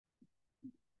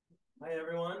Hi,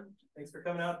 everyone. Thanks for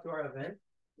coming out to our event.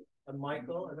 I'm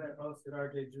Michael, event host at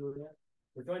RJ Julia.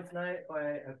 We're joined tonight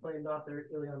by acclaimed author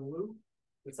Ilyon Woo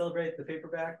to celebrate the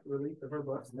paperback release of her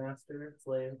books, Master,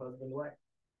 Slave, Husband, Wife.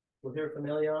 We'll hear from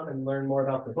Ilyon and learn more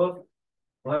about the book.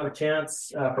 We'll have a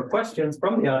chance for questions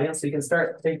from the audience, so you can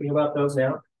start thinking about those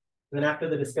now. And then after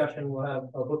the discussion, we'll have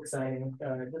a book signing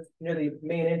just near the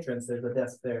main entrance. There's a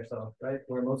desk there, so right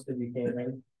where most of you came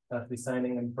in to be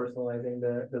signing and personalizing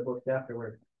the book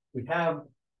afterward. We have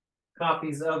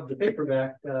copies of the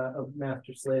paperback of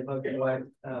Master, Slave, Husband, Wife,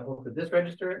 both at this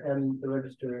register and the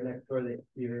register next door that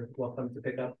you're welcome to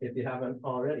pick up if you haven't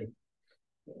already.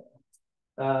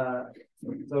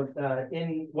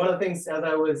 In one of the things as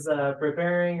I was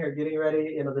preparing or getting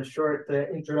ready, the short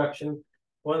introduction,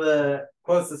 one of the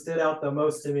quotes that stood out the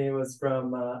most to me was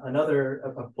from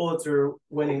a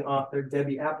Pulitzer-winning author,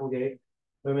 Debbie Applegate,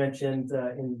 who mentioned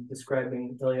in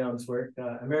describing Ilyon's work,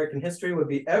 American history would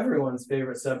be everyone's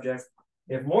favorite subject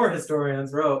if more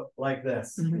historians wrote like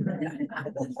this.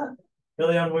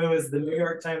 Ilyon Woo is the New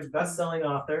York Times bestselling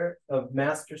author of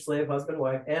Master, Slave, Husband,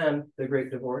 Wife, and The Great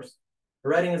Divorce.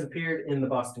 Her writing has appeared in the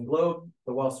Boston Globe,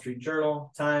 the Wall Street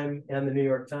Journal, Time, and the New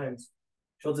York Times.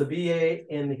 She holds a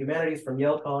BA in the humanities from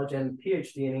Yale College and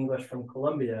PhD in English from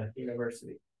Columbia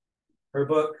University. Her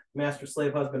book, Master,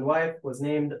 Slave, Husband, Wife, was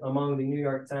named among the New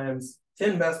York Times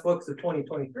 10 best books of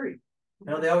 2023.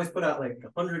 Now, they always put out like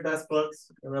 100 best books,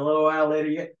 and a little while later,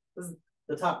 you get this is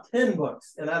the top 10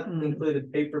 books, and that included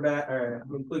paperback, or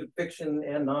included fiction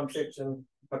and nonfiction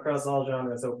across all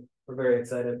genres. So we're very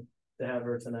excited to have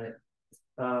her tonight.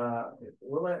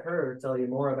 We'll let her tell you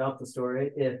more about the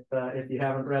story if you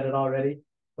haven't read it already.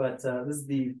 But this is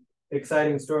the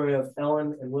exciting story of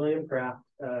Ellen and William Craft,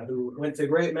 who went to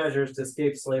great measures to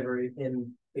escape slavery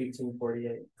in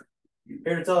 1848.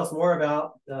 Here to tell us more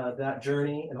about that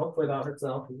journey and hopefully about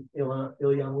herself,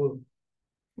 Ilyon Woo.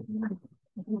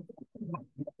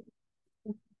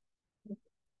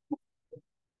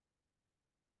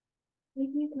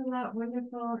 Thank you for that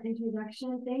wonderful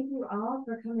introduction. Thank you all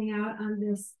for coming out on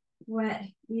this wet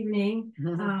evening.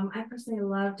 I personally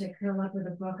love to curl up with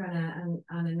a book on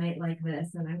a night like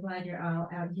this, and I'm glad you're all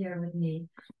out here with me.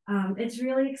 It's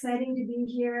really exciting to be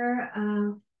here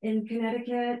in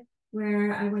Connecticut,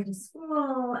 where I went to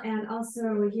school, and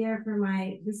also here for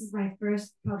this is my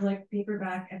first public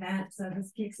paperback event, so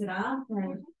this kicks it off,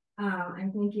 and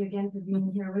thank you again for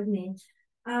being here with me.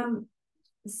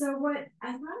 So what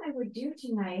I thought I would do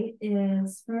tonight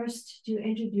is first to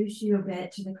introduce you a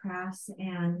bit to the Crafts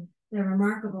and their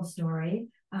remarkable story.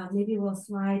 Maybe we'll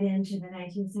slide into the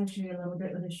 19th century a little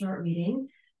bit with a short reading.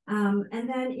 And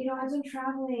then, I've been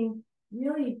traveling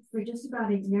really for just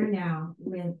about a year now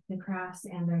with the Crafts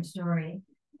and their story.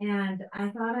 And I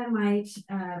thought I might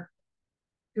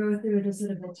go through the sort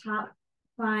of the top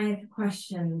 5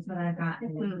 questions that I've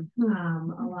gotten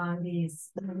along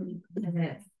these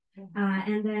visits.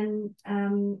 And then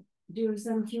do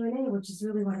some Q&A, which is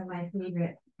really one of my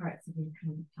favorite parts of these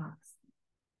kind of talks.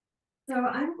 So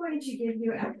I'm going to give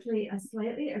you actually a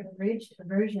slightly abridged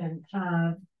version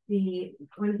of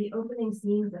one of the opening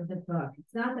scenes of the book.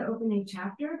 It's not the opening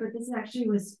chapter, but this actually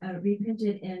was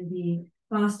reprinted in the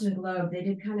Boston Globe. They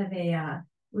did kind of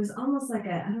it was almost like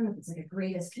I don't know if it's like a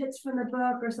greatest hits from the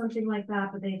book or something like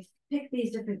that, but they picked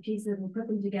these different pieces and put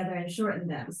them together and shortened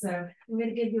them. So I'm going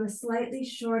to give you a slightly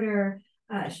shorter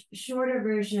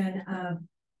version of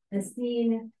a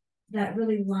scene that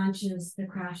really launches the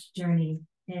Crash journey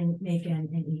in Macon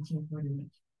in 1848.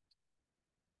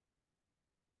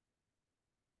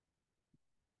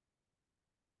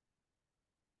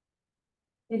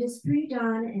 It is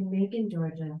pre-dawn in Macon,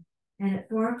 Georgia, and at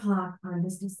 4 o'clock on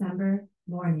this December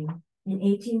morning in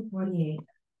 1848,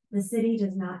 the city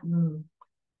does not move.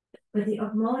 But the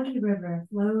Okmulgee River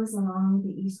flows along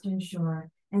the eastern shore,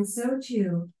 and so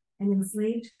too an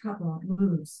enslaved couple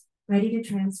moves, ready to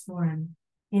transform,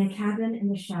 in a cabin in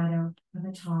the shadow of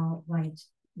a tall white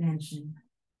mansion.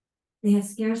 They have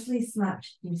scarcely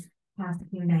slept these past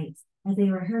few nights as they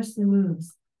rehearse the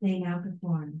moves they now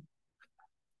perform.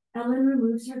 Ellen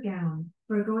removes her gown,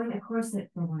 foregoing a corset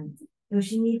for once, though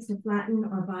she needs to flatten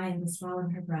or bind the swell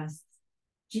of her breasts.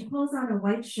 She pulls on a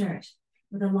white shirt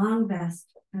with a long vest,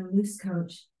 a loose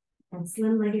coat, and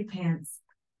slim-legged pants,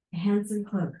 a handsome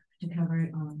cloak to cover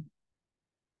it all.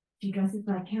 She dresses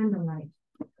by candlelight.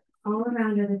 All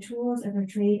around are the tools of her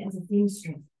trade as a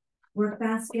seamstress: work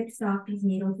baskets stocked with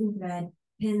needles and thread,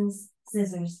 pins,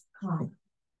 scissors, cloth.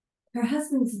 Her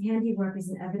husband's handiwork is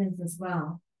in evidence as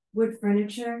well: wood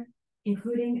furniture,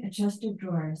 including a chest of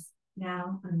drawers,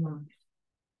 now unlocked.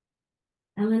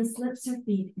 Ellen slips her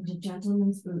feet into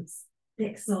gentlemen's boots,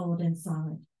 thick-soled and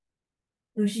solid.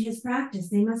 Though she has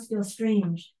practiced, they must feel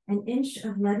strange, an inch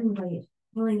of leaden weight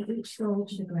pulling each soul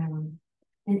to the ground,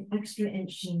 an extra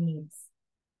inch she needs.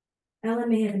 Ellen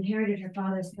may have inherited her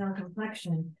father's pale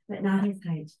complexion, but not his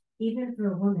height. Even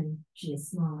for a woman, she is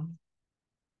small.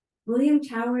 William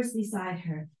towers beside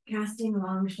her, casting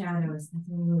long shadows as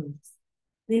he moves.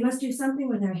 They must do something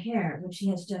with her hair, which she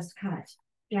has just cut,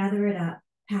 gather it up,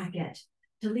 pack it.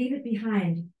 To leave it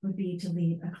behind would be to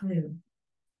leave a clue.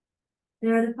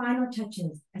 There are the final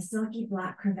touches, a silky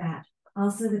black cravat,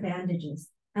 also the bandages.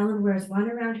 Ellen wears one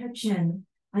around her chin,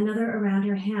 another around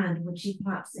her hand, which she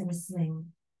pops in a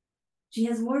sling. She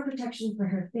has more protection for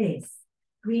her face,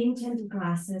 green tinted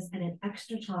glasses and an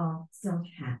extra tall silk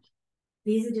hat.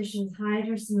 These additions hide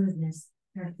her smoothness,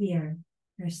 her fear,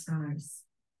 her scars.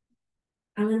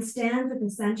 Ellen stands at the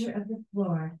center of the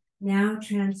floor, now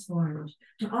transformed.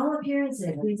 To all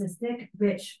appearances, he is a thick,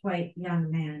 rich, white young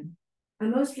man, a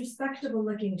most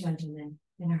respectable-looking gentleman,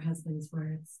 in her husband's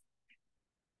words.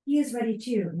 He is ready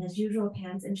too, in his usual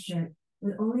pants and shirt,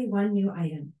 with only one new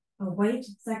item, a white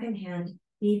second-hand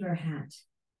beaver hat.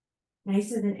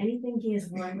 Nicer than anything he has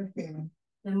worn before,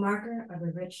 the marker of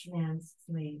a rich man's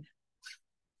slave.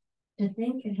 To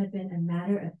think it had been a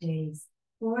matter of days,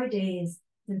 4 days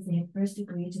since they had first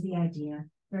agreed to the idea,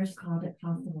 first called it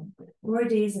possible. 4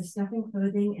 days of stuffing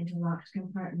clothing into locked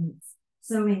compartments,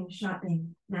 sewing,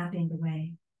 shopping, mapping the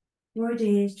way. 4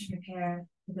 days to prepare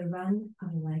for the run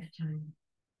of a lifetime.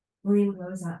 William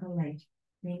blows out the light.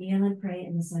 They kneel and pray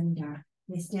in the sudden dark.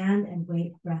 They stand and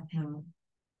wait, breath held.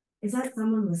 Is that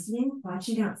someone listening,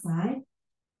 watching outside?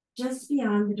 Just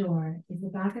beyond the door is the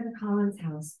back of the Collins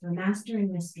house, where master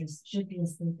and mistress should be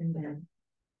asleep in bed.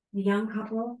 The young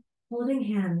couple, holding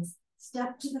hands,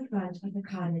 step to the front of the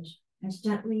cottage as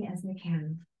gently as they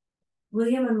can.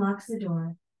 William unlocks the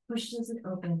door, pushes it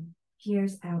open,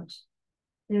 peers out.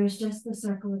 There is just the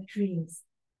circle of trees,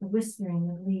 the whispering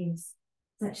of leaves,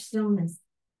 such stillness,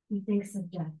 he thinks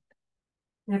of death.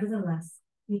 Nevertheless,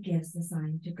 he gives the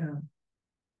sign to go.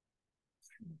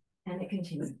 And it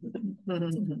continues. So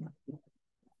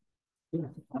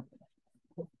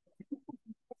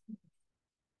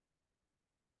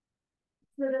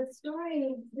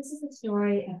this is the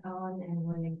story of Ellen and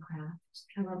William Craft,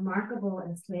 a remarkable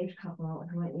enslaved couple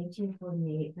who in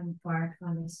 1848 embarked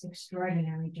on this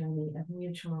extraordinary journey of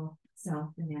mutual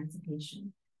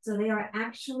self-emancipation. So they are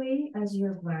actually, as you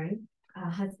have learned,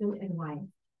 husband and wife,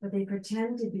 but they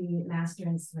pretend to be master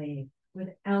and slave, with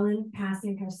Ellen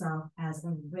passing herself as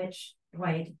a rich,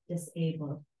 white,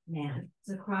 disabled man.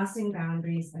 So crossing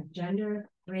boundaries of gender,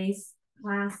 race,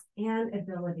 class, and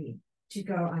ability to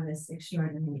go on this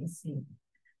extraordinary escape.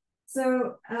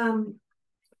 So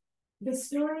the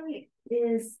story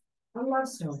is a love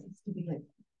story to begin.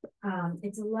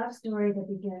 It's a love story that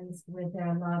begins with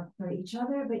their love for each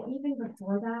other, but even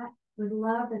before that, with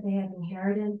love that they have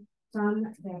inherited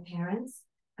from their parents,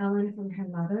 Ellen from her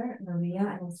mother, Maria,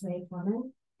 an enslaved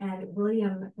woman, and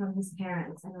William from his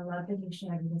parents, and the love that he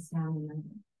shared with his family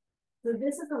member. So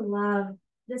this is a love,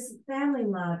 this family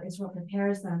love is what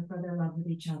prepares them for their love with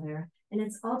each other. And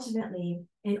it's ultimately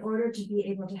in order to be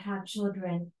able to have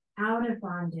children out of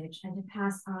bondage and to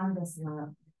pass on this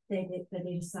love, that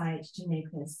they decide to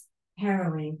make this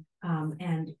harrowing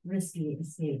and risky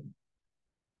escape.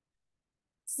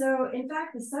 So in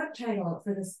fact, the subtitle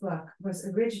for this book was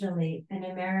originally An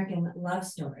American Love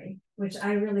Story, which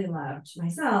I really loved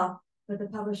myself, but the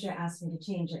publisher asked me to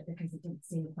change it because it didn't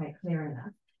seem quite clear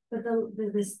enough. But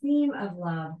this theme of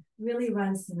love really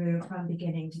runs through from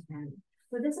beginning to end.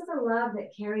 So this is a love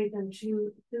that carried them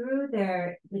through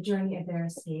the journey of their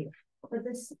escape. But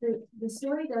the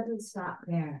story doesn't stop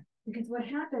there, because what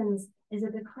happens is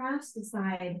that the Crafts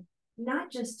decide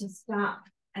not just to stop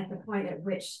at the point at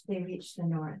which they reach the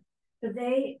north, but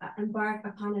they embark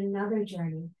upon another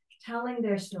journey, telling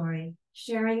their story,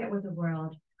 sharing it with the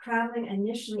world, traveling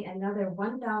initially another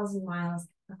 1,000 miles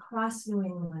across New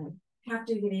England,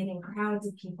 captivating crowds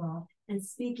of people and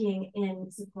speaking in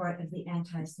support of the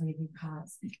anti-slavery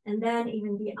cause. And then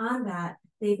even beyond that,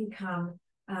 they become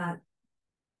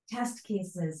test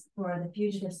cases for the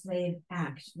Fugitive Slave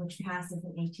Act, which passes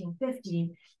in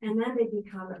 1850. And then they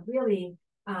become really,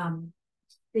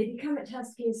 they become a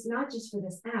test case, not just for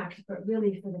this act, but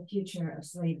really for the future of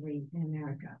slavery in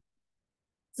America.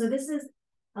 So this is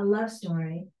a love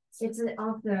story. It's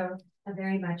also a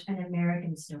very much an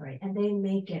American story, and they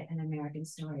make it an American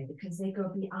story because they go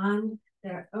beyond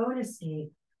their own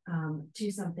escape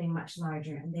to something much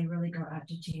larger, and they really go out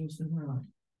to change the world.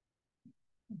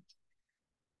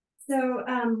 So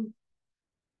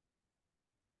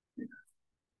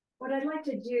what I'd like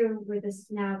to do with this,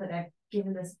 now that I've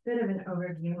given this bit of an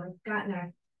overview, we've gotten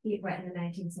our Eat Wet in the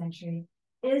 19th Century,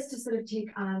 is to sort of take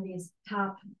on these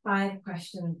top 5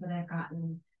 questions that I've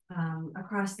gotten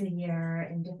across the year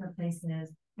in different places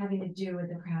having to do with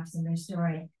the crafts and their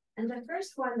story. And the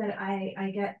first one that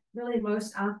I get really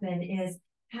most often is,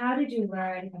 how did you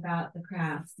learn about the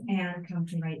crafts and come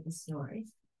to write the story?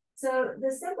 So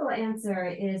the simple answer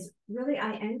is really,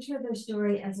 I entered the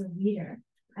story as a reader.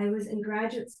 I was in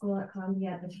graduate school at Columbia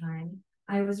at the time.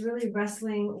 I was really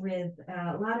wrestling with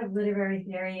a lot of literary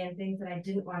theory and things that I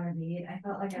didn't want to read. I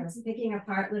felt like I was picking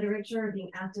apart literature,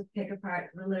 being asked to pick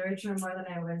apart the literature more than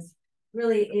I was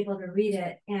really able to read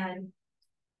it. And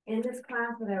in this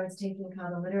class that I was taking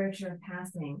called The Literature of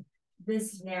Passing,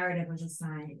 this narrative was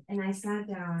assigned. And I sat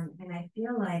down and I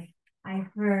feel like I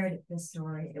heard the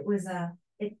story.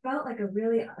 It felt like a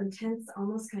really intense,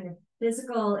 almost kind of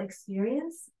physical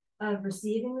experience of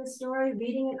receiving the story,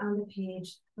 reading it on the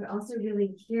page, but also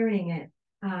really hearing it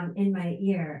in my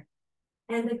ear.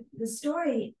 And the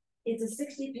story, it's a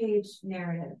 60-page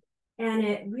narrative. And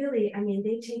it really, I mean,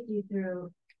 they take you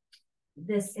through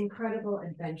this incredible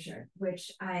adventure,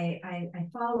 which I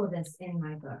follow this in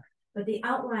my book. But the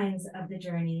outlines of the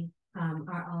journey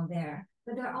are all there.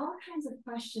 But there are all kinds of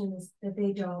questions that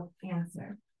they don't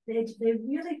answer. They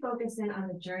really focus in on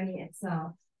the journey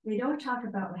itself. They don't talk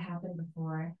about what happened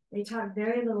before. They talk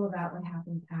very little about what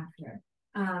happened after.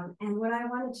 And what I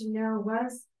wanted to know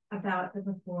was about the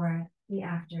before, the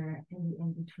after, and the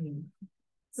in-between.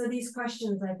 So these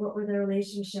questions, like, what were their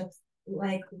relationships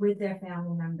like with their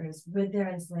family members, with their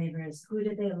enslavers? Who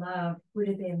did they love? Who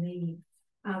did they leave?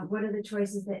 What are the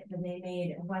choices that they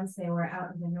made once they were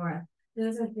out in the North?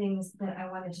 Those are things that I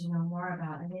wanted to know more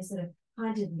about, and they sort of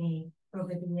haunted me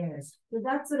over the years. So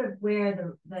that's sort of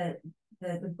where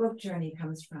the book journey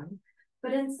comes from.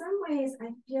 But in some ways,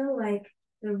 I feel like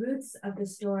the roots of the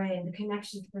story and the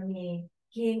connections for me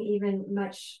came even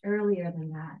much earlier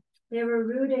than that. They were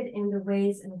rooted in the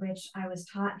ways in which I was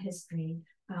taught history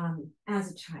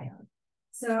as a child.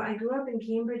 So I grew up in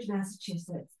Cambridge,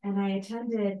 Massachusetts, and I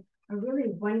attended a really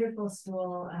wonderful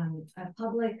school, a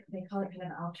public, they call it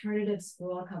kind of alternative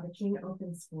school called the King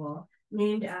Open School,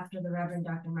 named after the Reverend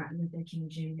Dr. Martin Luther King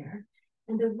Jr.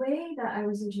 And the way that I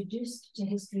was introduced to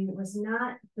history was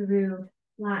not through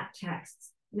flat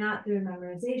texts, not through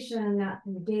memorization, not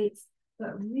through dates,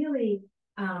 but really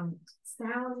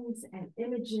sounds and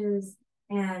images,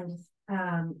 and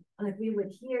like we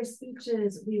would hear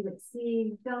speeches, we would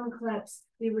see film clips,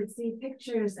 we would see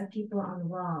pictures of people on the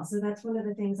wall. So that's one of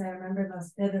the things I remember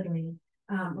most vividly.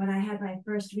 When I had my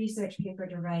first research paper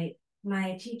to write,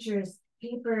 my teachers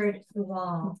papered a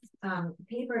wall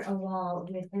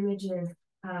with images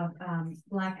of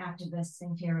Black activists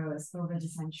and heroes over the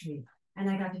century. And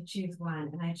I got to choose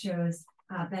one, and I chose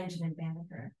Benjamin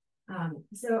Banneker.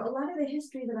 So a lot of the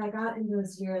history that I got in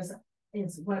those years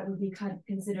is what would be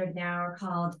considered now or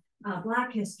called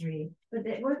Black history, but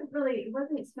it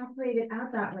wasn't separated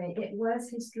out that way. It was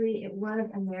history, it was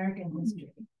American history.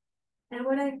 And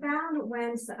what I found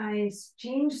once I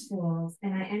changed schools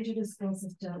and I entered a school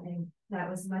system that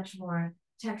was much more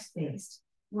text-based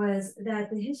was that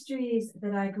the histories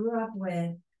that I grew up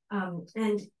with,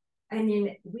 and I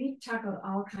mean, we tackled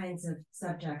all kinds of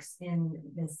subjects in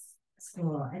this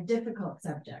school, and difficult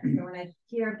subjects. So when I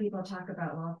hear people talk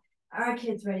about, well, are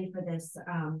kids ready for this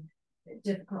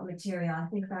difficult material? I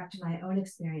think back to my own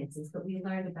experiences, but we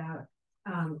learned about,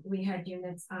 we had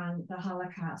units on the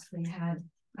Holocaust. We had,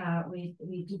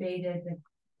 we debated the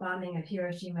bombing of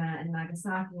Hiroshima and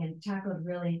Nagasaki and tackled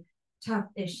really tough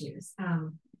issues.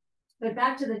 But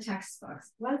back to the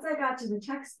textbooks. Once I got to the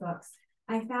textbooks,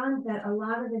 I found that a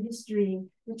lot of the history,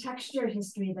 the textured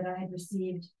history that I had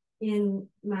received in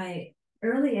my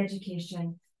early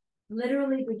education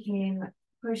literally became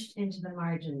pushed into the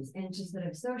margins, into sort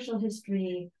of social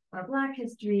history or Black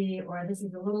history, or this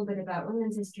is a little bit about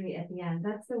women's history at the end.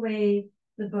 That's the way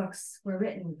the books were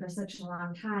written for such a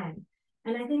long time.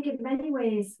 And I think in many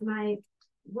ways, my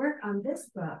work on this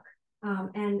book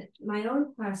and my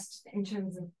own quest in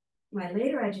terms of my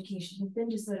later education has been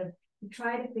to sort of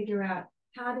try to figure out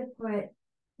how to put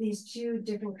these two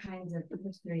different kinds of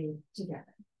history together.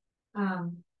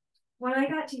 When I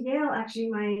got to Yale, actually,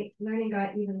 my learning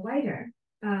got even wider,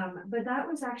 but that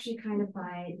was actually kind of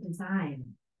by design.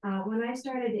 When I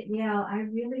started at Yale, I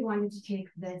really wanted to take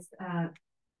this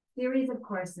series of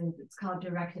courses. It's called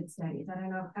Directed Studies. I don't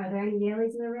know, are there any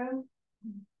Yaleys in the room?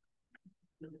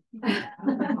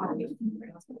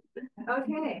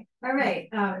 Okay, all right.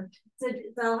 So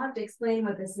I'll have to explain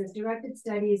what this is. Directed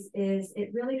Studies is,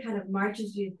 it really kind of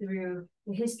marches you through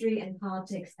the history and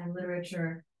politics and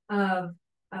literature of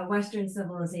Western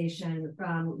civilization,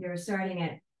 from you're starting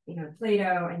at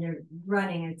Play-Doh and you're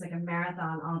running, and it's like a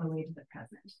marathon all the way to the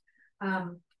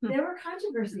present. There were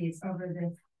controversies over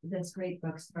this Great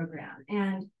Books program.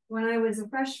 And when I was a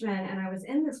freshman and I was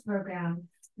in this program,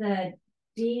 the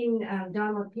dean,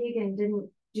 Donald Kagan, didn't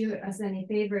do us any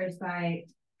favors by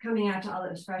coming out to all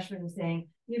those freshmen and saying,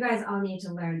 you guys all need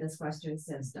to learn this Western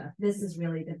Civ stuff. This is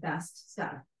really the best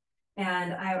stuff.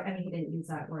 And I mean, he didn't use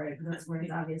those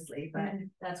words, obviously, but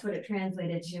that's what it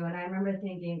translated to. And I remember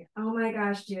thinking, oh my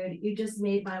gosh, dude, you just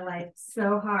made my life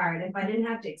so hard. If I didn't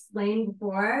have to explain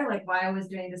before, like why I was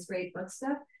doing this Great Book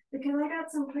stuff, because I got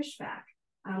some pushback.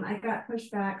 I got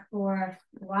pushback for,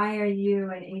 why are you,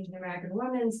 an Asian American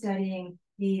woman, studying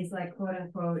these, like, quote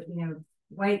unquote,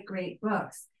 white great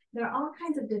books? There are all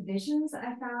kinds of divisions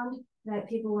I found that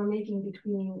people were making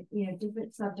between,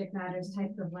 different subject matters,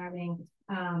 types of learning,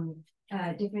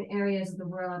 different areas of the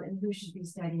world, and who should be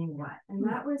studying what. And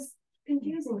that was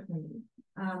confusing for me.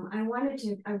 I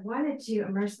wanted to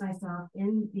immerse myself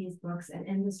in these books and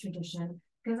in this tradition,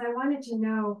 because I wanted to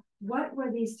know, what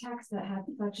were these texts that had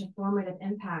such a formative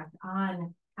impact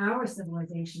on our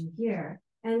civilization here,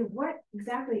 and what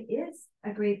exactly is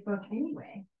a great book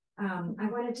anyway? I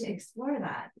wanted to explore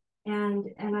that, and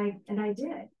I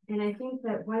did. And I think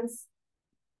that once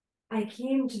I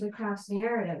came to the crafts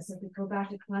narrative, so if we go back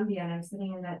to Columbia and I'm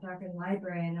sitting in that darkened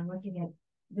library and I'm looking at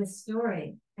this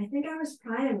story, I think I was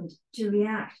primed to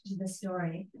react to the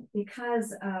story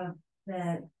because of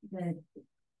the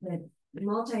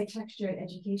multi-textured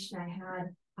education I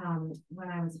had when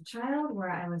I was a child,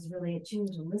 where I was really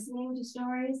attuned to listening to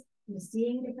stories, to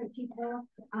seeing different people,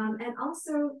 and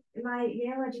also my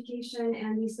Yale education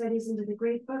and these studies into the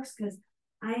great books, because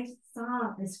I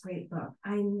saw this great book.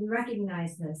 I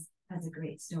recognized this as a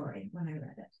great story when I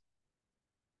read it.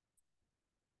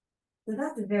 So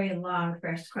that's a very long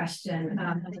first question.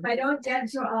 If I don't get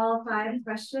to all 5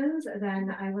 questions,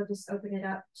 then I will just open it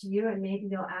up to you, and maybe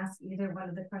you'll ask either one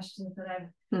of the questions that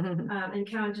I've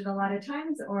encountered a lot of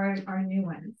times, or new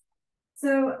ones.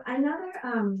 So another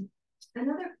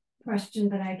question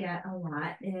that I get a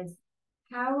lot is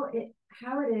how it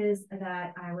is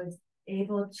that I was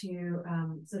able to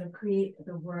sort of create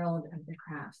the world of the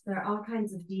crafts. There are all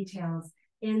kinds of details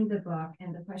in the book,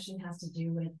 and the question has to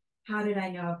do with, how did I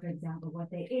know, for example,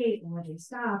 what they ate and where they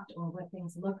stopped, or what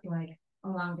things looked like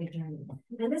along the journey?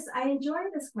 And I enjoy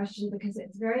this question because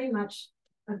it's very much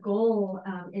a goal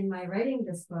in my writing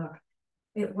this book.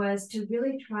 It was to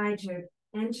really try to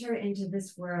enter into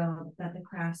this world that the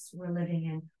crafts were living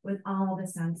in with all the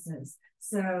senses.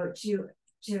 So to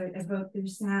evoke through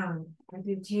sound and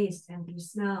through taste and through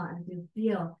smell and through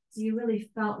feel, so you really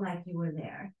felt like you were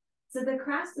there. So the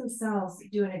crafts themselves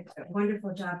do a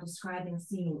wonderful job describing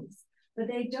scenes, but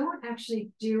they don't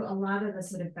actually do a lot of the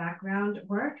sort of background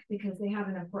work, because they have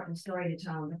an important story to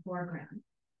tell in the foreground.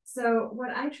 So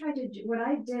what I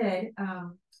did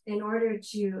in order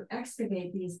to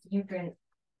excavate these different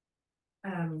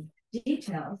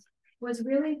details was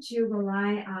really to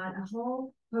rely on a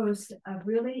whole host of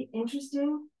really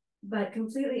interesting but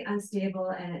completely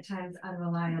unstable and at times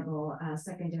unreliable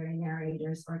secondary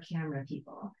narrators or camera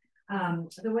people.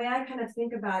 The way I kind of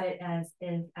think about it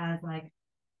is like,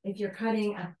 if you're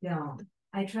cutting a film,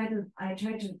 I try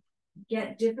to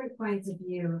get different points of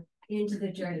view into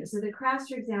the journey. So the crafts,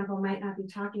 for example, might not be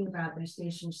talking about their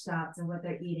station stops and what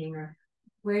they're eating, or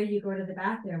where do you go to the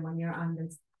bathroom when you're on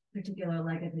this particular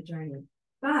leg of the journey.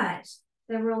 But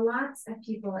there were lots of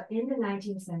people in the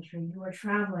 19th century who were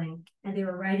traveling, and they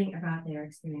were writing about their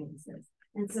experiences.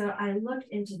 And so I looked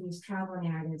into these travel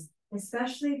narratives,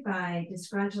 especially by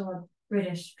disgruntled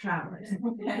British travelers.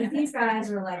 These guys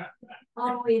were like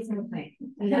always complaining,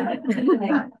 like,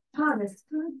 oh, this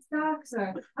food sucks,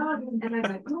 or oh, and I'm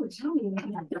like, oh, tell me.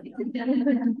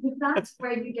 That's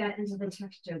where you get into the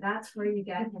texture. That's where you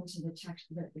get into the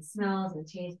texture, the smells and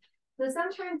taste. So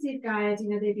sometimes these guys,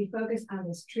 they'd be focused on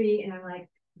this tree, and I'm like,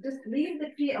 just leave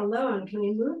the tree alone. Can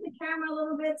you move the camera a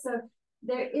little bit? So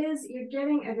you're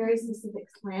getting a very specific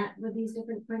slant with these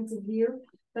different points of view,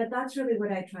 but that's really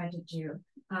what I tried to do,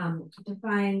 to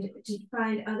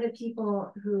find other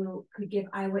people who could give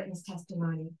eyewitness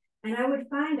testimony. And I would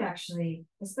find, actually,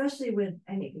 especially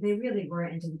they really were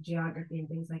into the geography and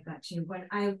things like that too.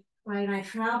 When I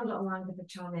traveled along the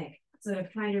Potomac, sort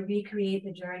of trying to recreate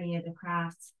the journey of the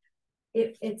crafts,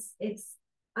 it's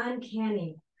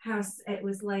uncanny how it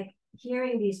was like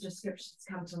hearing these descriptions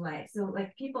come to life. So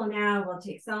like, people now will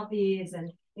take selfies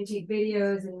and they take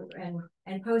videos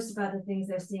and post about the things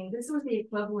they're seeing. This was the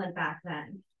equivalent back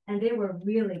then, and they were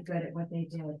really good at what they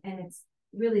did. And it's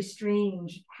really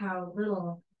strange how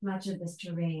much of this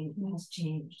terrain has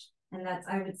changed. And that's,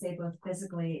 I would say, both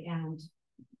physically and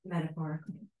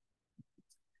metaphorically.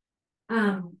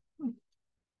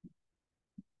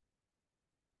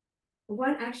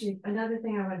 Another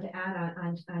thing I wanted to add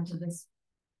onto this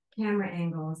camera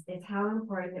angles is how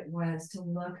important it was to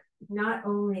look not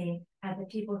only at the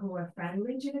people who were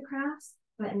friendly to the crafts,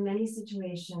 but in many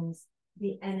situations,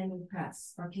 the enemy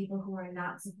press or people who are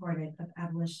not supportive of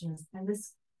abolitionists. And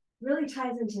this really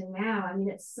ties into now. I mean,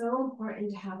 it's so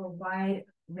important to have a wide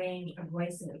range of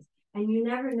voices, and you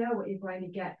never know what you're going to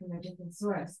get from a different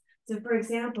source. So, for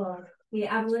example, the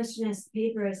abolitionist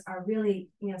papers are really,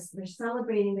 they're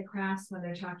celebrating the crafts when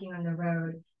they're talking on the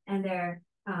road, and they're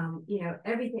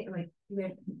everything, like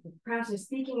the crafts are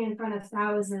speaking in front of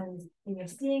thousands, and you're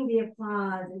seeing the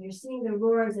applause, and you're seeing the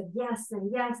roars of yes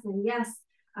and yes and yes,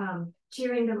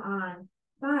 cheering them on.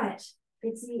 But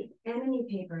it's the enemy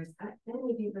papers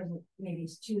maybe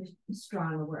is too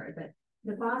strong a word, but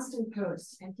the Boston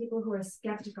Post and people who are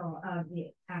skeptical of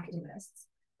the activists,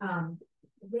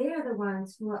 they are the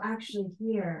ones who will actually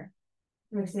hear,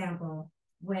 for example,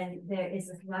 when there is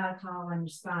this loud call and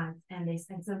response, and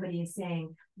somebody is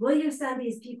saying, "Will you send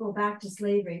these people back to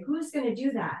slavery?" Who's going to do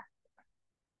that?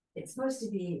 It's supposed to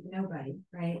be nobody,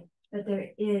 right? But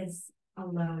there is a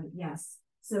lone yes.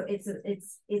 So it's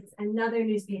another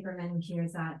newspaperman who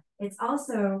hears that. It's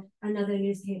also another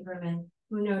newspaperman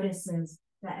who notices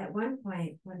that at one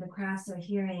point, when the crafts are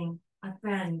hearing a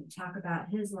friend talk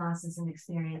about his losses and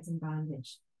experience in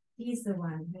bondage, he's the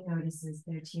one who notices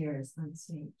their tears on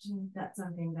stage. That's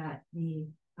something that the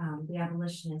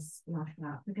abolitionists left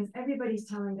out, because everybody's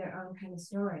telling their own kind of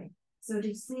story. So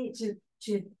to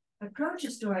approach a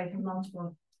story from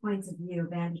multiple points of view,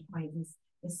 vantage points,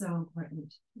 is so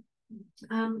important.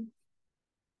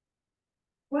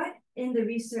 What in the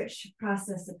research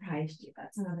process surprised you?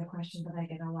 That's another question that I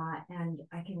get a lot, and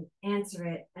I can answer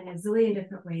it in a zillion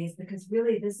different ways, because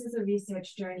really this is a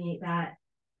research journey that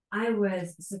I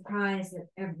was surprised at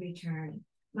every turn.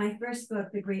 My first book,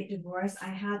 The Great Divorce, I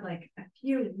had like a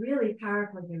few really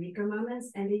powerful eureka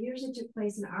moments, and they usually took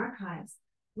place in archives.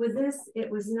 With this, it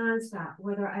was nonstop,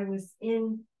 whether I was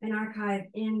in an archive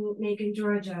in Macon,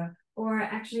 Georgia, or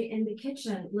actually in the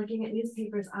kitchen looking at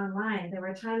newspapers online. There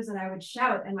were times that I would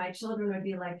shout and my children would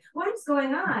be like, "What is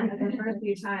going on?" at the first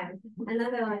few times. And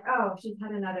then they're like, "Oh, she's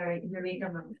had another eureka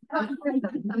moment."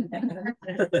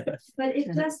 But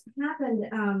it just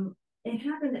happened. It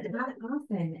happened not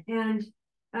often. And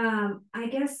I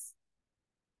guess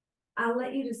I'll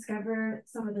let you discover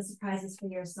some of the surprises for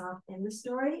yourself in the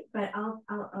story, but I'll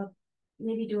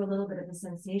maybe do a little bit of a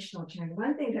sensational turn.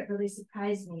 One thing that really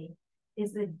surprised me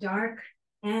is the dark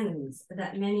ends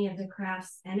that many of the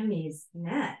craft's enemies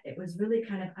met. It was really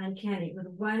kind of uncanny, with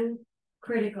one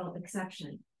critical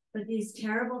exception. But these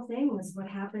terrible things would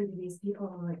happen to these people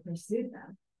who pursued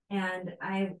them. And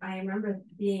I remember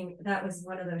that was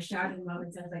one of those shouting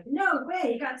moments. I was like, "No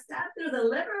way, you got stabbed through the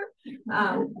liver."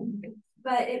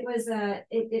 But it was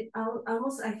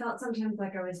almost, I felt sometimes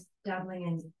like I was dabbling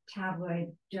in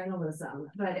tabloid journalism,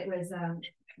 but it was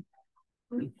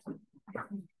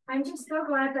I'm just so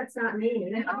glad that's not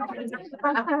me. I have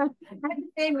the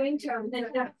same ringtone.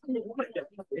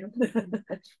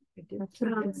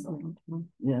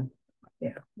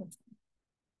 Yeah.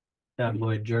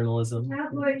 Tabloid journalism.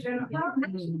 Tabloid journalism. Well,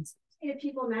 actually, it's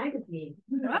People magazine.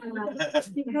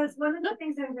 Because one of the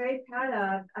things I'm very proud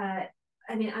of, I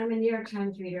mean, I'm a New York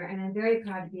Times reader, and I'm very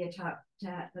proud to be a top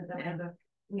 10, that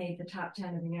made the top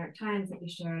 10 of the New York Times that you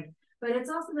shared, but it's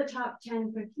also the top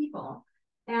 10 for People.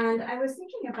 And I was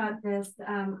thinking about this.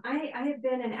 I have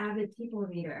been an avid People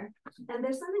reader, and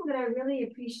there's something that I really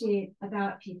appreciate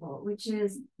about People, which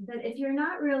is that if you're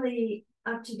not really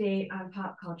up to date on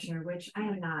pop culture, which I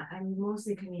am not, I'm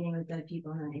mostly communing with dead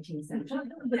people in the 19th century.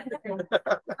 Once in a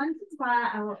while,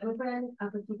 I will open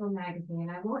up a People magazine, and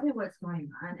I won't know what's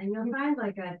going on, and you'll find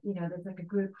like there's like a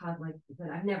group called that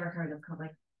I've never heard of, called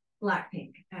like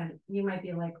Blackpink, and you might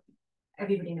be like,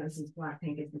 everybody knows who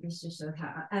Blackpink is, but this just shows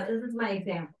how. This is my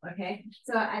example, okay?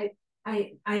 So I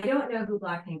don't know who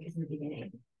Blackpink is in the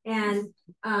beginning, and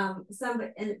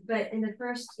but in the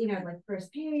first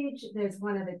first page, there's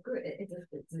one of the group. It's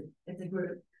a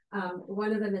group.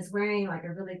 One of them is wearing like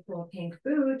a really cool pink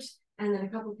boot, and then a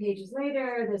couple pages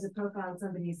later, there's a profile of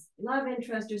somebody's love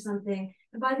interest or something.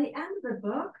 And by the end of the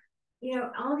book,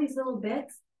 all these little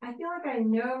bits, I feel like I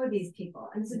know these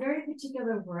people, and it's a very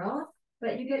particular world.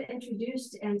 But you get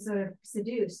introduced and sort of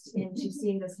seduced into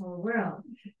seeing this whole world.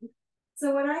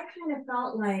 So what I kind of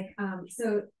felt like,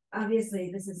 so obviously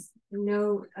this is I'm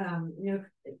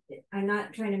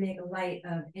not trying to make a light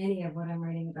of any of what I'm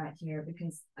writing about here,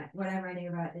 because what I'm writing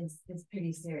about is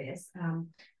pretty serious.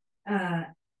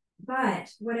 But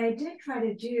what I did try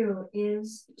to do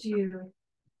is to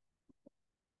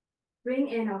bring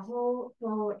in a whole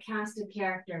full cast of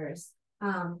characters.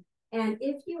 And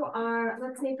if you are,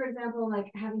 let's say, for example,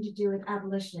 like having to do with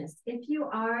abolitionists, if you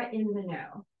are in the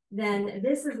know, then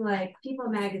this is like People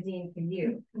magazine for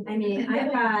you. I mean,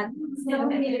 I've got so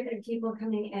many different people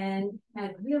coming in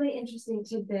and really interesting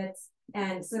tidbits.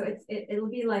 And so it'll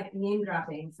be like name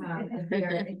dropping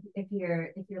if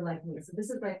you're like me. So this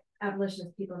is like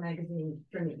Abolitionist People magazine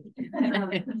for me.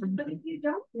 But if you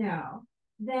don't know,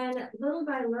 then little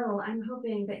by little, I'm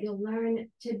hoping that you'll learn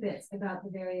tidbits about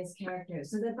the various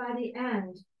characters so that by the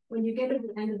end, when you get to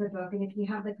the end of the book, and if you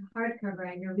have the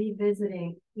hardcover and you're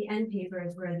revisiting the end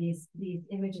papers where these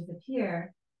images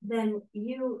appear, then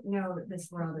you know this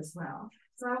world as well.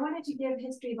 So I wanted to give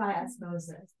history by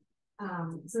osmosis.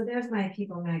 So there's my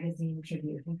People magazine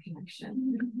tribute and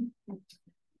connection.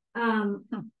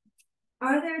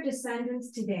 Are there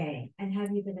descendants today, and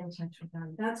have you been in touch with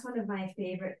them? That's one of my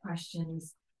favorite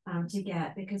questions to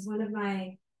get, because one of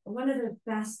the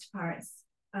best parts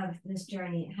of this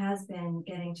journey has been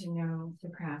getting to know the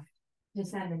craft,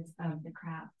 descendants of the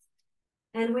craft.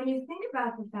 And when you think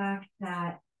about the fact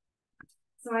that,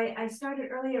 so I started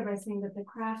earlier by saying that the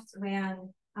crafts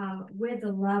ran with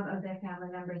the love of their family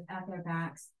members at their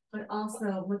backs, but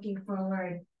also looking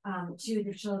forward to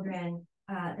the children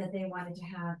that they wanted to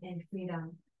have in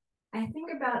freedom. I think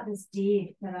about this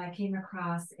deed that I came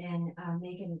across in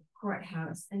Macon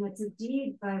Courthouse, and it's a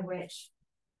deed by which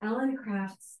Ellen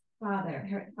Craft's father,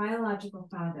 her biological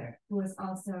father, who was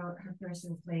also her first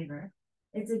enslaver,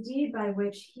 it's a deed by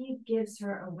which he gives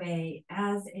her away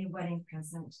as a wedding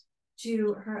present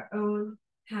to her own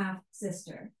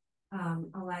half-sister,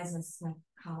 Eliza Smith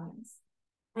Collins.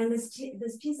 And this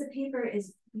piece of paper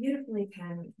is beautifully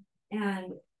penned,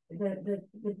 and the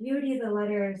beauty of the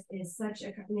letters is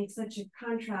makes such a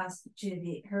contrast to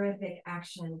the horrific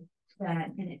action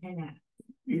that enacts.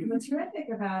 What's horrific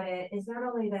about it is not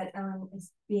only that Ellen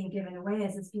is being given away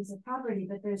as this piece of property,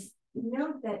 but there's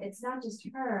note that it's not just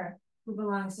her who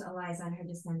belongs to Eliza and her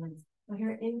descendants, but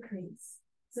her increase.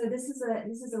 So this is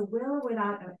a will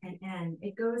without an end.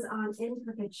 It goes on in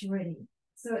perpetuity.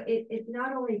 So it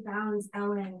not only bounds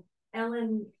Ellen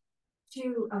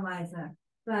to Eliza,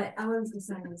 but Ellen's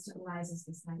descendants to Eliza's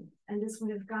descendants. And this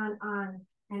would have gone on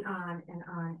and on and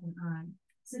on and on.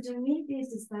 So to meet these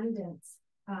descendants,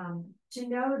 to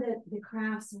know that the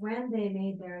Crafts, when they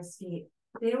made their escape,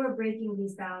 they were breaking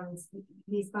these bonds,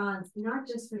 not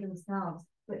just for themselves,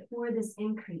 but for this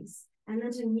increase. And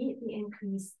then to meet the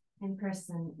increase in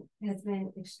person has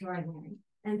been extraordinary.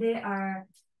 And they are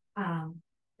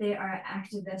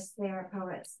activists, they are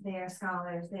poets, they are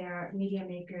scholars, they are media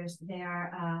makers, they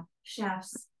are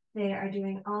chefs, they are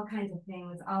doing all kinds of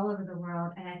things all over the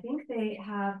world. And I think they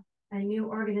have a new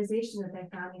organization that they're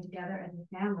founding together as a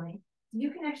family. You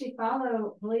can actually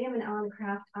follow William and Ellen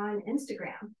Craft on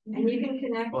Instagram, and you can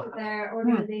connect with their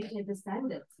organization of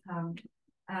descendants.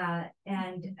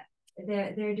 And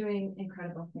they're doing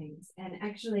incredible things. And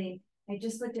actually, I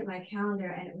just looked at my calendar,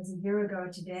 and it was a year ago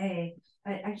today,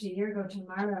 actually a year ago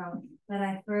tomorrow, that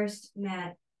I first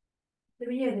met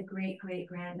 3 of the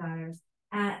great-great-granddaughters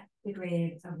at the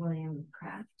graves of William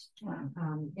Craft. Wow.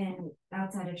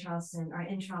 Outside of Charleston, or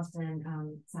in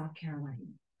Charleston, South Carolina.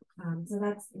 So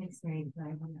that's an experience that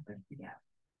I will never forget.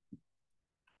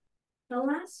 The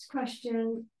last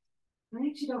question, I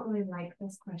actually don't really like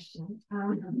this question.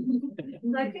 I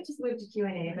could just move to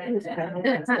Q&A, but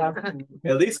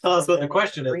at least tell us what the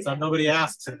question is, so nobody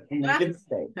asks it.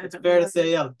 It's fair to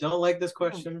say, yeah, don't like this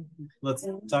question. Let's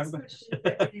talk about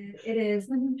it. It is,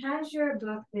 has your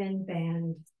book been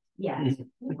banned yet?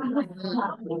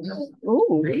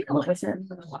 Oh, what was it?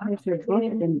 Has your book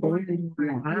been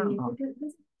banned? Wow. This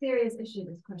is a serious issue,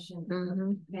 this question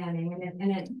banning,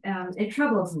 and it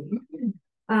troubles me.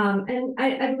 And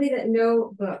I believe that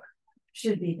no book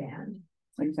should be banned.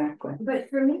 Exactly. But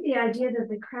for me, the idea that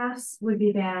the crafts would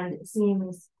be banned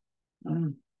seems,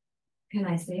 can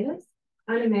I say this?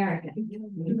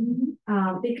 Un-American.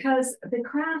 Because the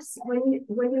crafts, when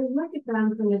you look at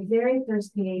them from the very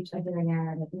first page of their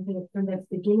narrative, from the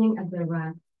beginning of their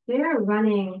run, they are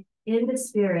running in the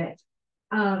spirit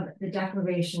of the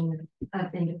Declaration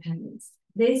of Independence.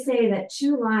 They say that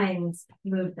 2 lines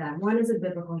move them. One is a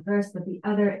biblical verse, but the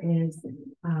other is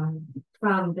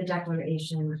from the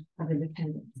Declaration of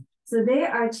Independence. So they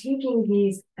are taking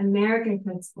these American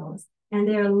principles and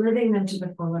they are living them to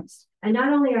the fullest. And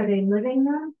not only are they living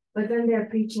them, but then they're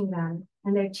preaching them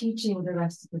and they're teaching the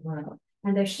rest of the world.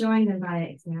 And they're showing them by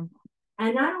example.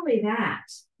 And not only that,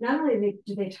 not only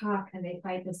do they talk and they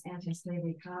fight this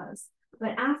anti-slavery cause,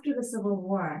 but after the Civil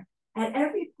War, at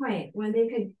every point when they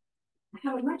could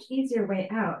have a much easier way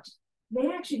out,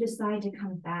 they actually decide to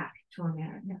come back to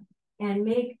America and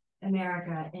make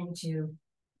America into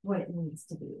what it needs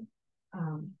to be.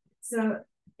 So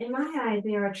in my eyes,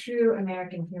 they are true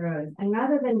American heroes. And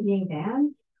rather than being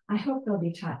banned, I hope they'll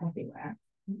be taught everywhere.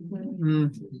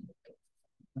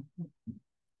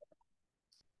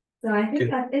 So I think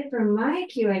that's it for my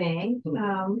Q&A.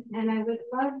 And I would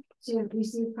love to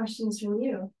receive questions from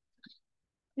you.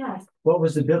 Yes. What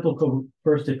was the biblical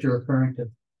verse that you're referring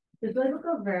to? The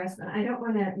biblical verse, I don't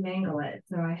want to mangle it,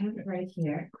 so I have it right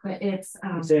here, but it's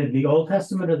Is it the Old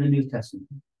Testament or the New Testament?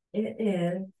 it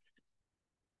is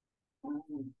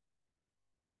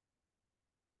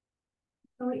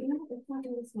oh, you know, it's not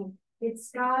in this one.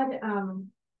 It's God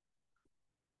having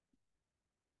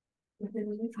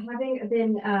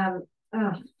been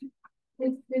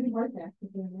it's hard there.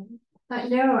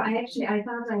 No, I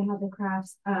thought I had the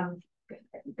crafts.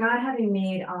 God having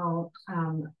made all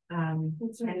and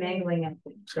mangling it.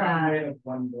 God made of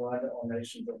one blood, all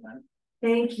nations of men.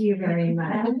 Thank you very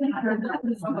much.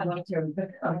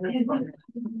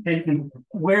 And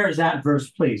where is that verse,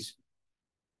 please?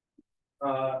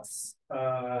 The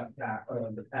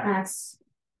Acts.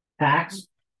 Acts?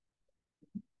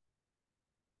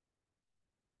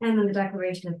 And then the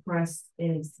declaration, of course,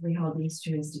 is we hold these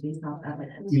truths to be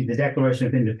self-evident. You mean the Declaration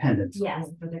of Independence? Yes,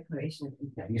 the Declaration of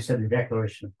Independence. You said the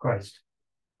Declaration of Christ.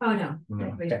 Oh, no.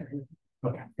 Okay.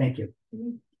 Okay, thank you.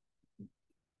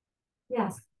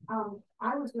 Yes.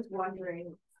 I was just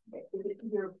wondering, when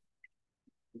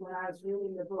I was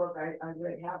reading the book, I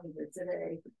read half of it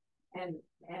today, and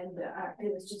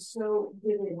it was just so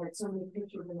vivid, had so many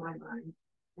pictures in my mind.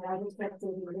 And I just kept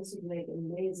thinking, this would make an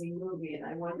amazing movie, and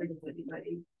I wondered if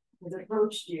anybody has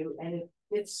approached you, and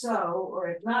if so, or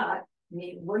if not, I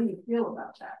mean, what do you feel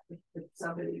about that? If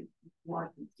somebody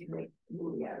wanted to make a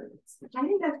movie out of it? I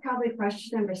think that's probably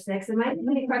question number 6. It might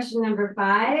be question number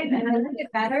 5, and I think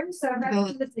it better. So if I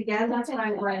do this again, that's what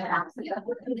I'm going to ask.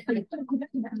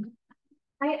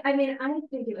 I mean, I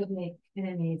think it would make an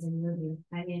amazing movie.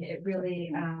 I mean, it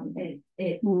really,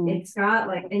 it's got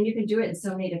like, and you can do it in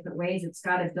so many different ways. It's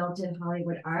got a built-in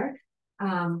Hollywood arc.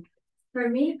 For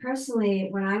me personally,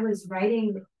 when I was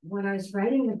writing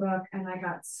the book and I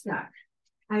got stuck,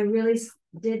 I really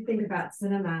did think about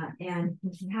cinema and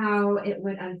how it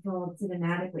would unfold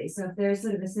cinematically. So if there's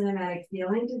sort of a cinematic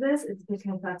feeling to this, it's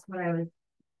because that's what I was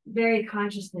very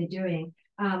consciously doing.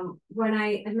 When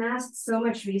I amassed so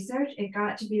much research, it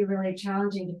got to be really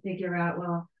challenging to figure out,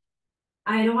 well,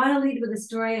 I don't want to lead with a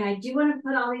story and I do want to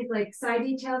put all these like side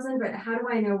details in, but how do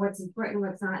I know what's important and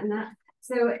what's not in that?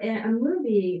 So a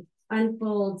movie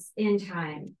unfolds in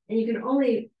time and you can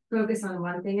only focus on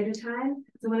one thing at a time.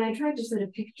 So when I tried to sort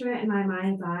of picture it in my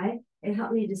mind's eye, it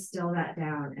helped me distill that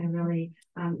down and really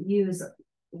use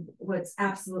what's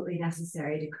absolutely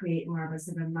necessary to create more of a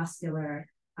sort of muscular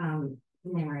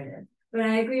narrative. But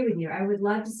I agree with you. I would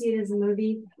love to see it as a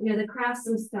movie. You know, the crafts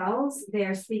themselves, they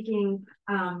are speaking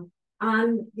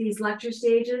on these lecture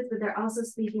stages, but they're also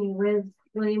speaking with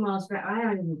William Wells Brown. I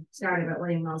don't even start about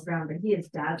William Wells Brown, but he is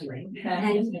dazzling.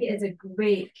 And he is a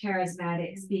great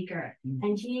charismatic speaker.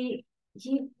 And he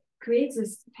creates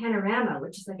this panorama,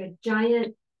 which is like a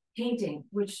giant painting,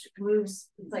 which moves,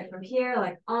 it's like from here,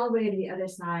 like all the way to the other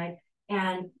side.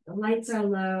 And the lights are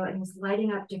low and he's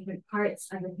lighting up different parts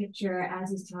of the picture as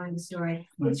he's telling the story.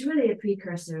 It's really a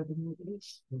precursor of the movie.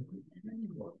 I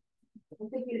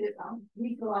think it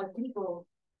reach a lot of people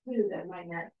too that might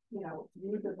not,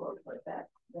 read the book, but that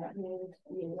means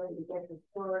being able to get the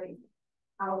story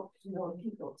out to more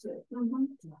people too.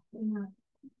 Yeah.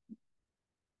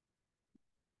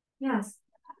 Yes.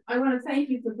 I want to thank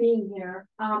you for being here.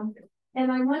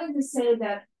 And I wanted to say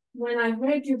that when I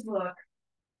read your book,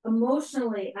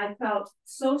 emotionally, I felt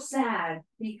so sad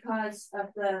because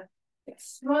of the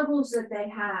struggles that they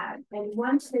had. And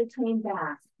once they came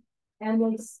back and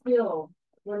they still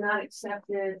were not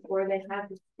accepted or they had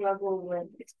to struggle with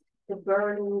the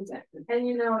burdens. And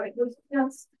it was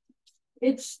just,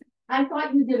 I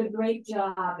thought you did a great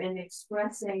job in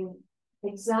expressing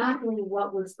exactly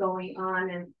what was going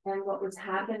on and what was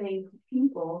happening to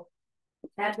people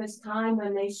at this time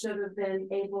when they should have been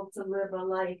able to live a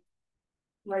life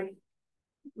like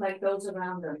those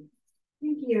around them.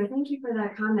 Thank you for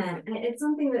that comment. It's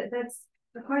something that's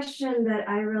a question that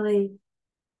I really,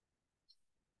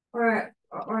 or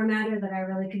a matter that I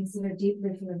really considered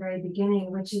deeply from the very beginning,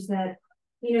 which is that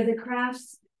the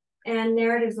crafts and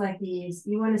narratives like these,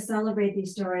 you want to celebrate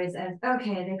these stories as,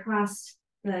 okay, they crossed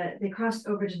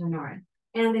over to the north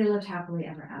and they lived happily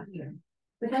ever after,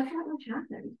 but that's not what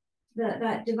happened.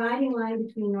 That dividing line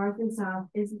between north and south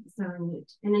isn't so neat.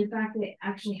 And in fact, they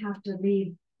actually have to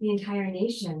leave the entire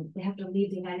nation. They have to leave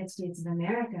the United States of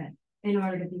America in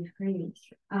order to be free.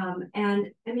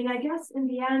 And I mean, I guess in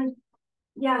the end,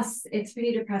 yes, it's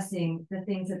pretty depressing, the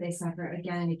things that they suffer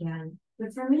again and again.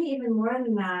 But for me, even more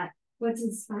than that, what's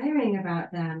inspiring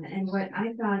about them and what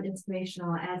I found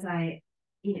inspirational as I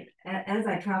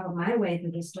traveled my way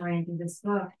through the story and through this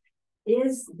book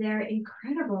is their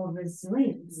incredible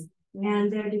resilience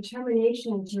and their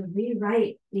determination to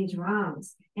rewrite these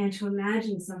wrongs and to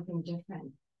imagine something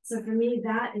different. So for me,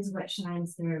 that is what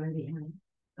shines through in the end,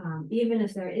 even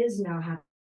if there is no happy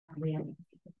ending.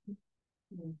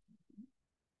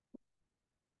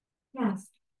 Yes.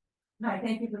 Hi,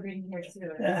 thank you for being here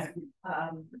too.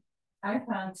 I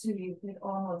found too, you could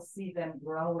almost see them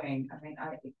growing. I mean,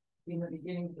 in the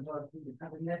beginning of the book, I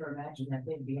would never imagine that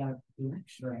they'd be out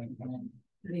lecturing and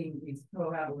being these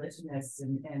pro-abolitionists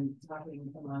and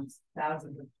talking amongst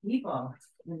thousands of people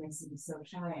when they seemed so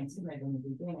shy and timid in the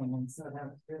beginning. And so that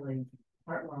was really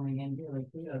heartwarming and really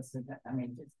kudos to that. I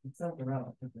mean, it's so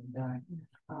heroic what they've done.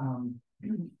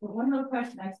 But one little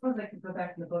question, I suppose I could go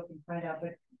back to the book and find out,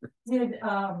 but did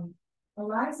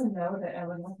Eliza know that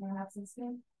Ellen was perhaps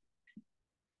escaped?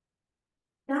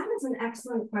 That is an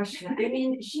excellent question. I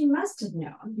mean, she must have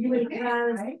known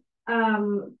because, right?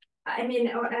 I mean,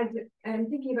 I'm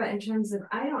thinking about in terms of,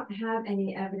 I don't have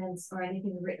any evidence or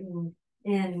anything written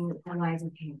in Eliza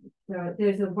King. So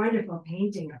there's a wonderful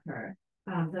painting of her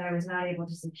that I was not able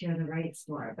to secure the rights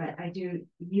for, but I do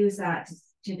use that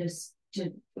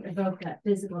to evoke that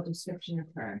physical description of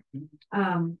her.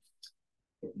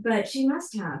 But she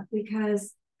must have,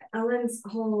 because Ellen's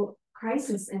whole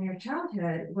crisis in her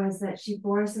childhood was that she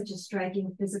bore such a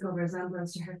striking physical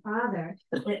resemblance to her father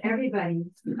that everybody,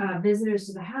 visitors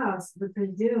to the house, would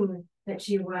presume that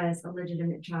she was a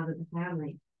legitimate child of the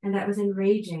family. And that was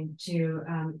enraging to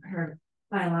her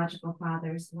biological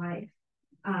father's wife.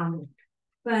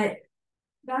 But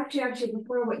back to actually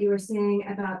before what you were saying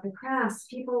about the crafts,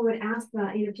 people would ask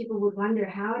that, people would wonder,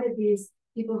 how did these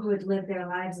people who had lived their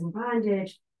lives in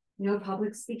bondage, no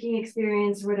public speaking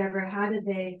experience, whatever, how did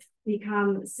they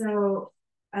become so,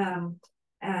 how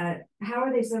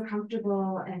are they so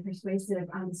comfortable and persuasive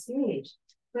on the stage?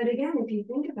 But again, if you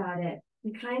think about it,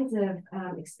 the kinds of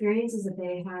experiences that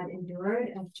they had endured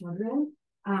as children,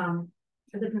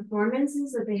 the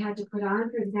performances that they had to put on,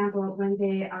 for example,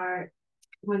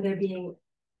 when they're being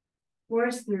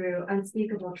forced through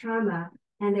unspeakable trauma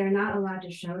and they're not allowed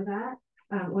to show that.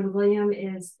 When William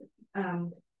is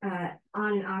on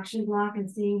an auction block and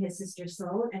seeing his sister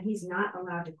sold and he's not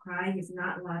allowed to cry, he's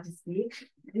not allowed to speak.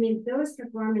 I mean, those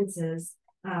performances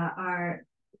are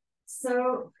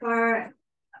so far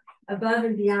above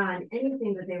and beyond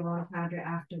anything that they will encounter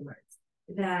afterwards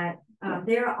that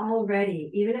they're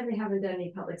already, even if they haven't done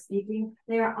any public speaking,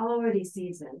 they are already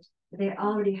seasoned. They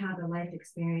already have the life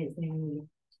experience they need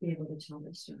to be able to tell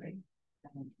their story.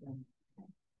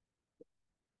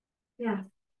 Yeah.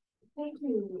 Thank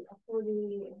you for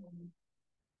the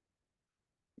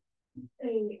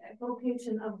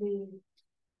evocation of the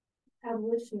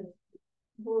abolitionist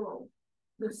world,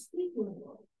 the speaking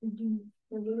world. And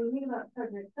when you read about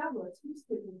Frederick Douglass, he's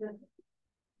speaking different.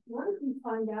 What did you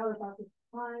find out about the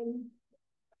time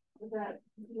that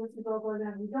Mr. Bobo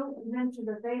and we don't mention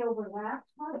that they overlapped,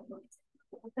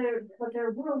 but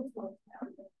their worlds both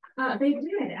happened. They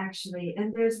did actually,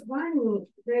 and there's one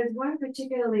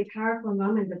particularly powerful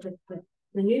moment that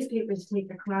the newspapers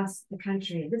take across the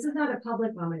country. This is not a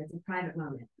public moment; it's a private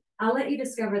moment. I'll let you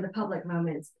discover the public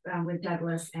moments with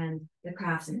Douglas and the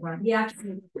Crafts and War. He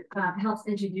actually helps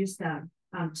introduce them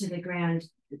to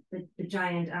the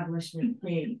giant abolitionist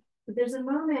league. But there's a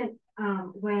moment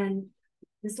when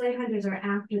the slave hunters are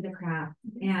after the Craft,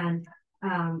 and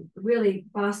really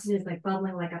Boston is like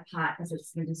bubbling like a pot, as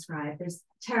it's been described. There's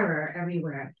terror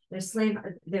everywhere.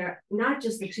 They're not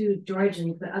just the two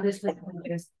Georgians, but other slave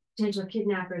hunters, potential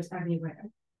kidnappers everywhere.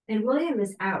 And William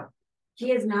is out.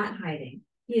 He is not hiding.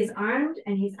 He is armed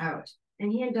and he's out.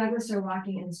 And he and Douglas are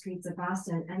walking in the streets of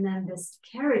Boston, and then this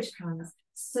carriage comes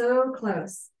so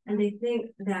close, and they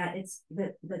think that it's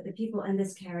that the people in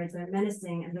this carriage are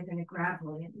menacing and they're going to grab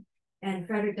William. And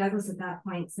Frederick Douglass at that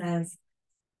point says,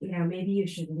 maybe you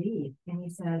should leave. And he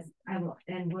says, I will.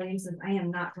 And William says, I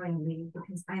am not going to leave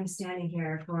because I'm standing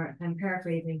here I'm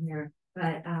paraphrasing here,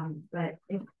 but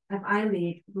if I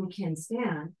leave, who can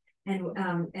stand?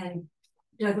 And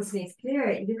Douglas makes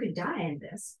clear, you could die in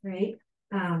this, right?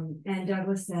 And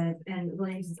Douglas says, and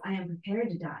William says, I am prepared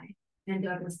to die. And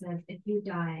Douglas says, if you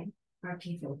die, our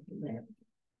people will live.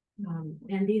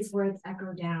 And these words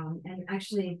echo down. And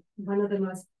actually, one of the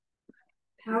most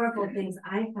powerful things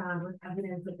I found was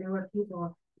evidence that there were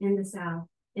people in the South,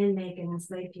 in Macon,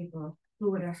 enslaved people,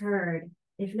 who would have heard,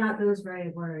 if not those very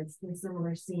words, in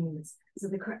similar scenes. So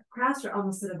the crafts are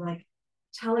almost sort of like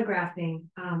telegraphing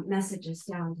messages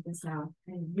down to the South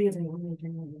in really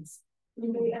amazing ways.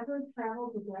 Did they ever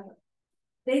travel together?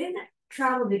 They didn't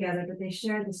travel together, but they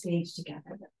shared the stage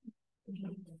together.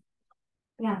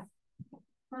 Yeah.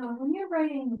 When you're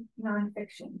writing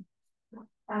nonfiction,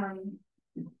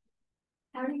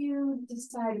 how do you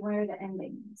decide where the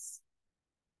ending is?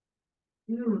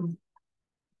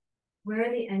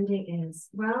 Where the ending is?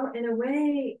 Well, in a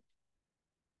way,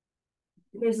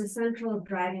 there's a central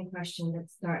driving question that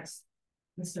starts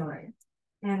the story.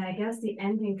 And I guess the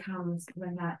ending comes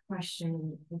when that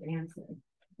question is answered.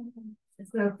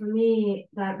 So for me,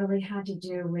 that really had to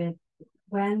do with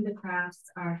when the crafts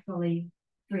are fully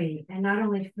free, and not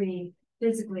only free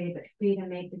physically, but free to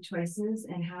make the choices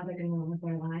and how they're going to live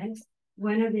their lives.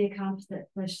 When have they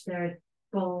accomplished their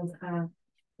goals of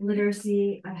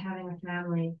literacy, of having a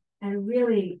family, and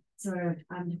really sort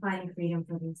of defining freedom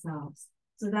for themselves.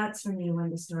 So that's for me when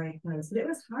the story closed. But it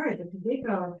was hard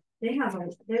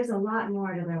because there's a lot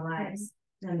more to their lives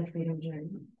than the freedom journey.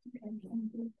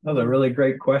 That was a really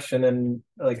great question and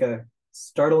like a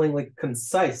startlingly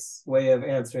concise way of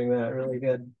answering that. Really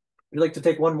good. Would you like to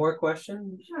take one more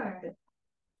question? Sure.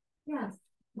 Yes.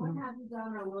 What have you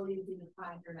done or will you do to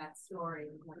find your next story?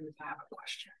 What do you have a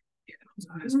question?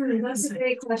 That's a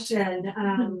great question.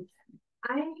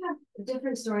 I have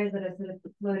different stories that are sort of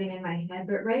floating in my head,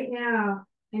 but right now,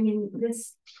 I mean,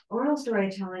 this oral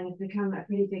storytelling has become a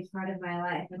pretty big part of my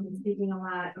life. I've been speaking a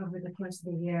lot over the course of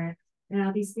the year, and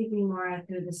I'll be speaking more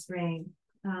through the spring.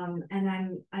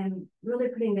 And I'm really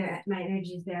putting my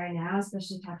energies there now,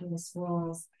 especially talking to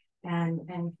schools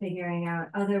and figuring out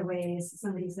other ways.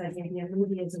 Somebody said maybe a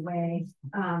movie is a way,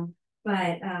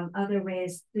 but other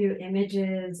ways through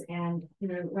images and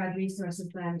through web resources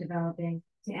that I'm developing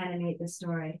to animate the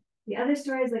story. The other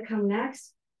stories that come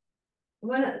next,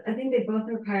 I think they both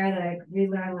require that I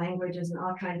relearn languages and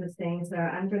all kinds of things. So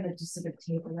I'm going to just sort of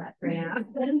table that for now.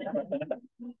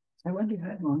 I wonder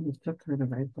how long it took her to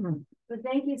write them. But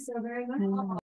thank you so very much.